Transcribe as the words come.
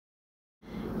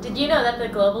Did you know that the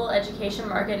global education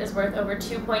market is worth over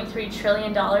 $2.3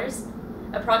 trillion?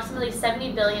 Approximately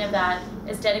 $70 billion of that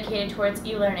is dedicated towards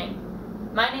e-learning.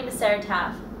 My name is Sarah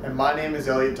Taff. And my name is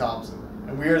Elliot Thompson,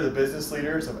 and we are the business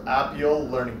leaders of appEAL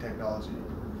Learning Technology.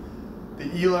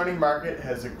 The e-learning market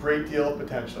has a great deal of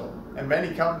potential, and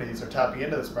many companies are tapping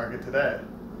into this market today.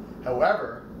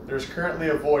 However, there is currently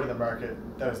a void in the market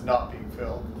that is not being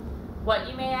filled. What,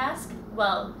 you may ask?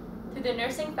 Well, through the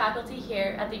nursing faculty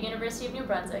here at the University of New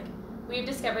Brunswick, we've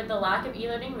discovered the lack of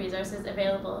e-learning resources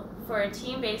available for a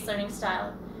team-based learning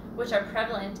style, which are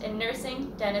prevalent in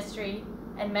nursing, dentistry,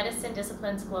 and medicine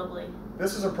disciplines globally.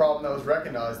 This is a problem that was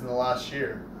recognized in the last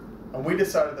year, and we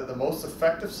decided that the most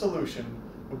effective solution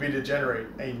would be to generate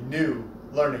a new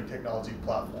learning technology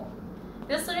platform.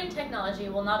 This learning technology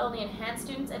will not only enhance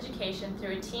students' education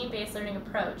through a team-based learning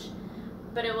approach,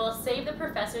 but it will save the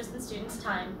professors and students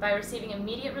time by receiving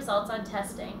immediate results on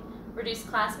testing, reduce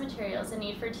class materials and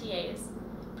need for TAs,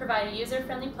 provide a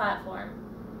user-friendly platform,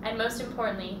 and most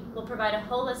importantly, will provide a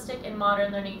holistic and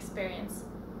modern learning experience.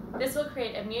 This will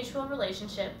create a mutual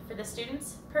relationship for the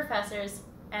students, professors,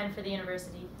 and for the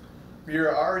university. We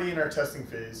are already in our testing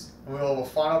phase, and we will have a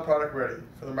final product ready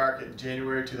for the market in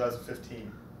January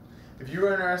 2015. If you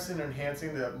are interested in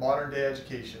enhancing the modern day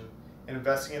education and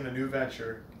investing in a new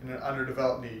venture in an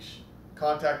underdeveloped niche,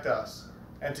 contact us,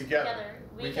 and together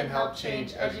we can help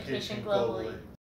change education globally.